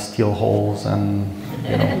now at steel hulls and,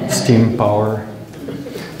 you know, steam power.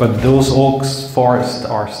 But those oaks forests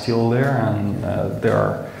are still there, and they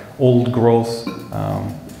are old growth,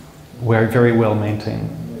 were very well maintained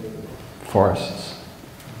forests.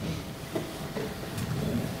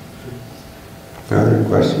 Another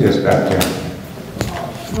question? Yes, back there.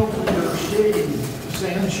 You know, for your shading,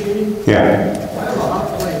 sand shading, Yeah. I have a hot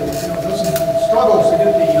plate, you know, doesn't, struggles to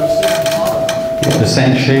get the sand hot. The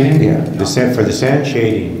sand shading? Yeah, for the sand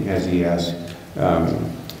shading, as he asked,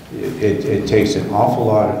 it takes an awful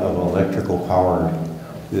lot of electrical power.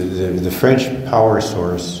 The French power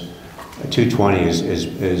source, 220,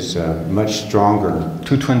 is much stronger.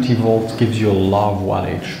 220 volts gives you a lot of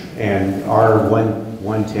wattage. And our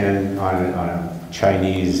 110 on a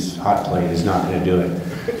Chinese hot plate is not going to do it.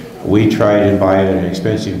 We tried and buy an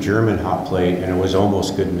expensive German hot plate, and it was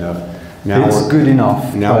almost good enough. Now It's good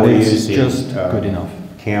enough, Now but we're it's using just good enough.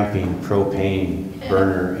 camping propane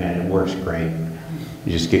burner, and it works great.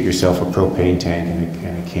 You just get yourself a propane tank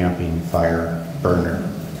and a camping fire burner.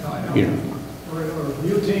 You know, Or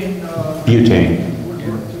butane, butane. would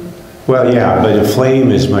work too. Well, yeah, but a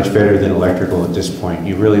flame is much better than electrical at this point.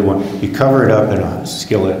 You really want, you cover it up in a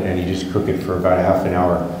skillet and you just cook it for about half an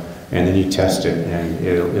hour, and then you test it, and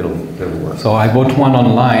it'll work. So I bought one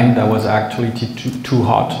online that was actually too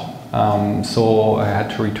hot, so I had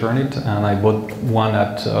to return it, and I bought one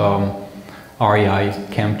at REI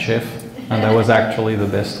Camp Chef, and that was actually the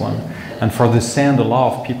best one. And for the sand, a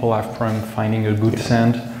lot of people have problem finding a good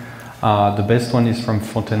sand. The best one is from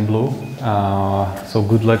Fontainebleau, so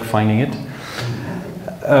good luck finding it.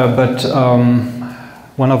 But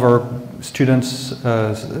one of our students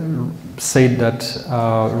said that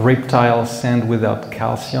reptile sand without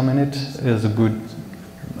calcium in it is a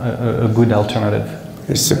good alternative.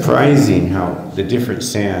 It's surprising how the different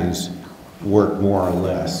sands work more or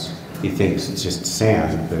less. He thinks it's just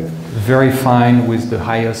sand, but Very fine with the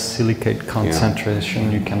highest silicate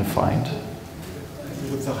concentration you can find.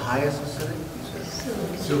 What's the highest acidic?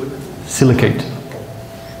 Silicate.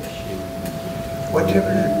 What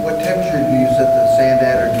temperature do you set the sand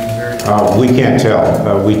at, or do you vary? we can't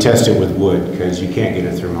tell. We test it with wood because you can't get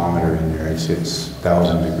a thermometer in there. It's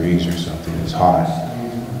 1,000 degrees or something. It's hot.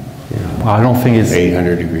 You know, Well, I don't think it's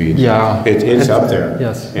 800 degrees. Yeah. It's up there.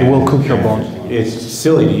 Yes, it will cook your bones. It's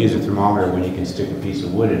silly to use a thermometer when you can stick a piece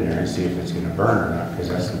of wood in there and see if it's going to burn or not, because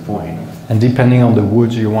that's the point. And depending on the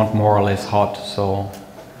wood, you want more or less hot. So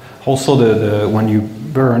also when you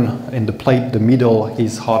burn in the plate, the middle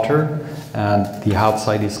is hotter and the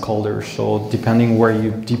outside is colder. So depending where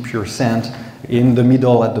you dip your sand, in the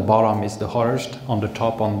middle at the bottom is the hottest, on the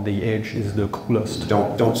top on the edge is the coolest.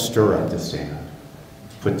 Don't stir up the sand.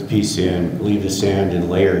 Put the piece in, leave the sand in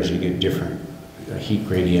layers. You get different heat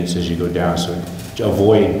gradients as you go down. So to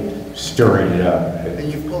avoid stirring it up.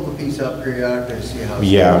 And you pull the piece up periodically to see how it's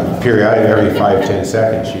Yeah, periodic, every 5-10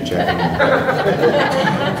 seconds you check it.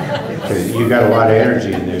 Because you got a lot of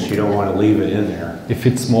energy in this, you don't want to leave it in there. If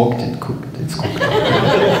it's smoked, it's cooked.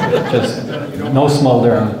 Just no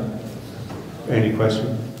smolder. Any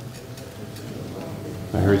question?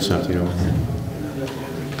 I heard something over here.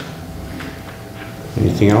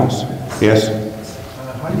 Anything else? Yes?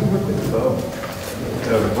 How do you work with the bow?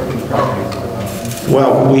 The working properties?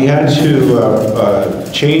 Well, we had to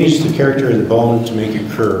change the character of the bone to make it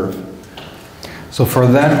curve. So for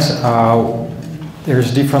that,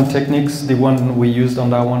 there's different techniques. The one we used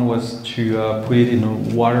on that one was to put it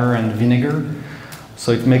in water and vinegar.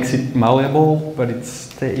 So it makes it malleable, but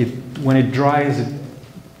when it dries, it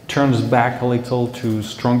turns back a little to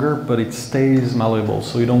stronger, but it stays malleable.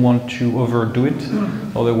 So you don't want to overdo it,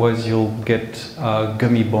 otherwise you'll get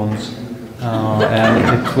gummy bones,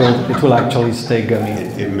 and it will actually stay gummy.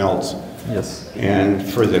 It melts. Yes. And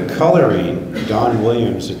for the coloring, Don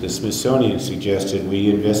Williams at the Smithsonian suggested we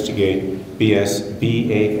investigate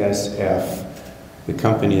BASF, the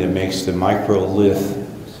company that makes the microlith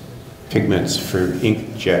pigments for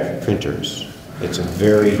inkjet printers. It's a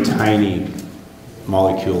very tiny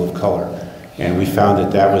molecule of color, and we found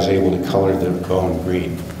that was able to color the bone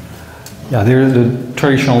green. Yeah, the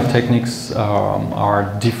traditional techniques are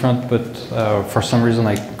different, but for some reason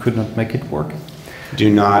I could not make it work. Do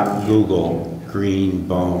not Google green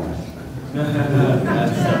bone.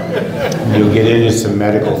 You'll get into some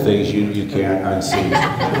medical things you can't unsee.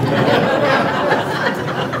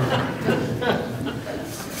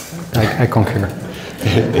 I concur.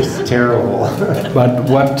 It's terrible. But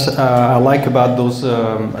what I like about those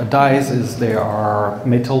dyes is they are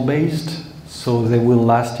metal based, so they will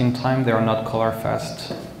last in time. They are not color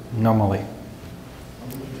fast normally.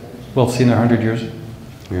 We'll see in 100 years.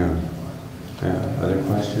 Yeah. Other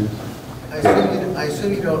questions? I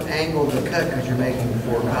assume you don't angle the cut because you're making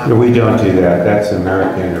 4 copies. No, we don't do that. That's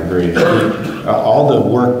American or British. All the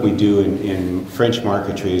work we do in French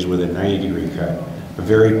marquetry is with a 90-degree cut, a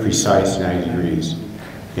very precise 90 degrees.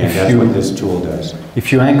 And that's what this tool does.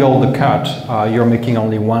 If you angle the cut, you're making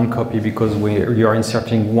only one copy because you're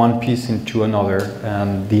inserting one piece into another,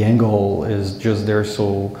 and the angle is just there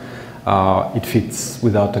so it fits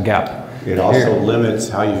without a gap. It also limits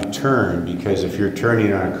how you turn, because if you're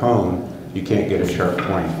turning on a cone, you can't get a sharp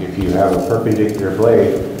point. If you have a perpendicular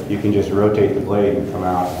blade, you can just rotate the blade and come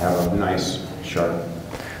out and have a nice sharp.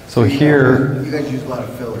 So here... You guys use a lot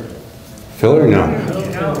of filler. Filler? No.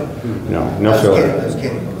 No filler. I was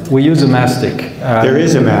kidding. We use a mastic. There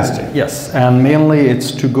is a mastic. Yes, and mainly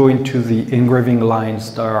it's to go into the engraving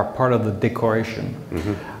lines that are part of the decoration.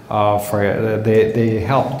 Mm-hmm. They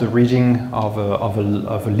help the reading of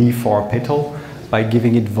a leaf or a petal by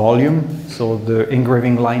giving it volume. So the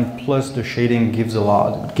engraving line plus the shading gives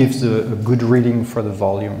a good reading for the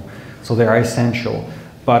volume. So they are essential,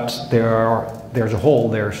 but there's a hole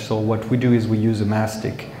there. So what we do is we use a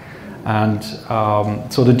mastic. And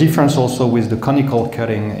so the difference also with the conical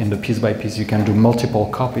cutting in the piece by piece, you can do multiple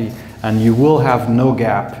copy and you will have no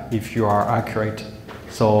gap if you are accurate.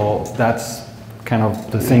 So that's kind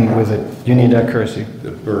of the thing with it. You need accuracy.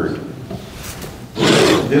 The bird.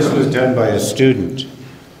 This was done by a student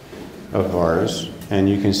of ours, and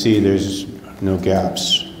you can see there's no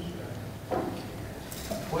gaps.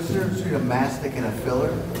 Was there between a mastic and a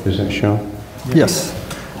filler? Does that show? Yes.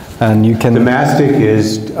 And you can... The mastic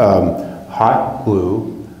is hot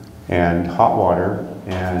glue and hot water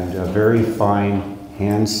and a very fine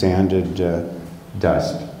hand-sanded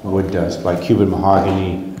dust, wood dust, like Cuban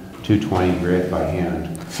mahogany, 220 grit by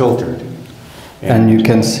hand, filtered. And you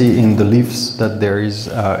can see in the leaves that there is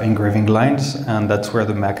engraving lines, and that's where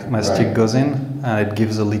the mastic goes in, and it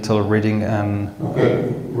gives a little reading. And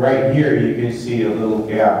okay, right here you can see a little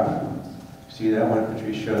gap. See that one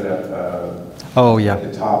Patrice showed up oh yeah, at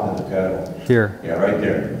the top of the petal. Here. Yeah, right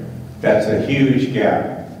there. That's a huge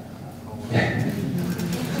gap.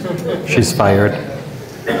 She's fired.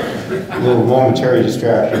 A little momentary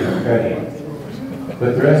distraction from cutting.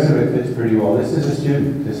 But the rest of it fits pretty well. This is a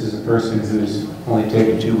student. This is a person who's only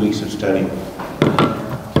taken 2 weeks of study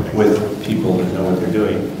with people that know what they're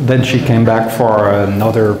doing. Then she came back for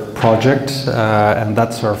another project, and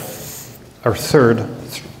that's our third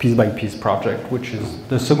piece-by-piece project, which is,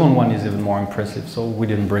 the second one is even more impressive, so we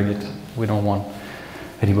didn't bring it. We don't want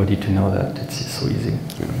anybody to know that. It's so easy.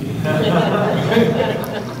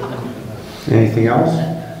 Anything else?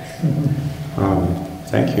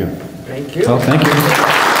 Thank you. Thank you. Oh, thank you.